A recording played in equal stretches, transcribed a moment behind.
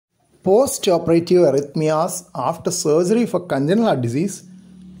Postoperative arrhythmias after surgery for congenital heart disease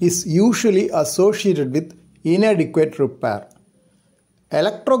is usually associated with inadequate repair.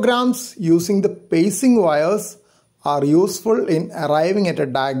 Electrograms using the pacing wires are useful in arriving at a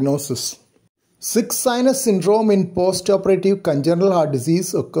diagnosis. Sick sinus syndrome in postoperative congenital heart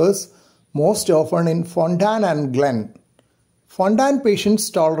disease occurs most often in Fontan and Glenn. Fontan patients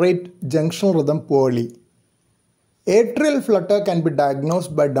tolerate junctional rhythm poorly. Atrial flutter can be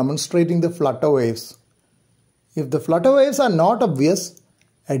diagnosed by demonstrating the flutter waves. If the flutter waves are not obvious,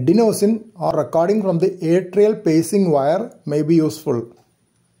 adenosine or recording from the atrial pacing wire may be useful.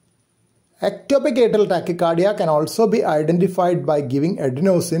 Ectopic atrial tachycardia can also be identified by giving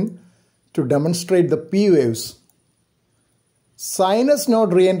adenosine to demonstrate the P waves. Sinus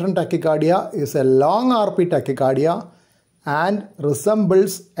node reentrant tachycardia is a long RP tachycardia and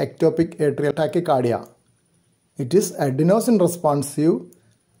resembles ectopic atrial tachycardia. It is adenosine responsive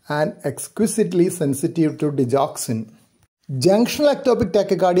and exquisitely sensitive to digoxin. Junctional ectopic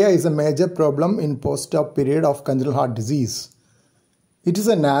tachycardia is a major problem in post-op period of congenital heart disease. It is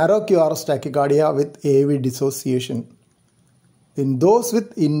a narrow QRS tachycardia with AV dissociation. In those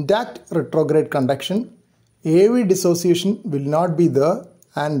with intact retrograde conduction, AV dissociation will not be there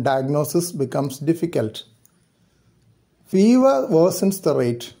and diagnosis becomes difficult. Fever worsens the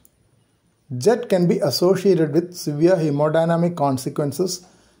rate. Jet can be associated with severe hemodynamic consequences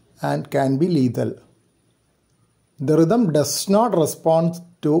and can be lethal. The rhythm does not respond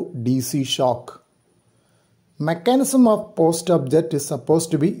to DC shock. Mechanism of post-op jet is supposed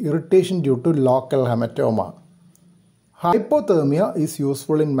to be irritation due to local hematoma. Hypothermia is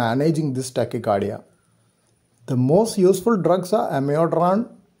useful in managing this tachycardia. The most useful drugs are amiodarone,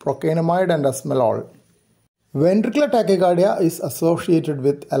 procainamide and esmolol. Ventricular tachycardia is associated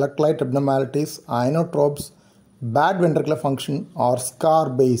with electrolyte abnormalities, inotropes, bad ventricular function or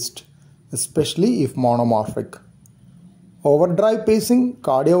scar-based, especially if monomorphic. Overdrive pacing,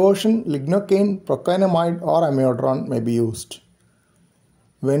 cardioversion, lignocaine, procainamide or amiodarone may be used.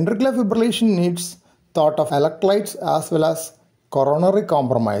 Ventricular fibrillation needs thought of electrolytes as well as coronary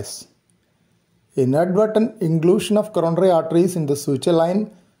compromise. Inadvertent inclusion of coronary arteries in the suture line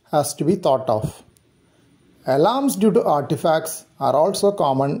has to be thought of. Alarms due to artifacts are also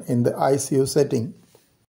common in the ICU setting.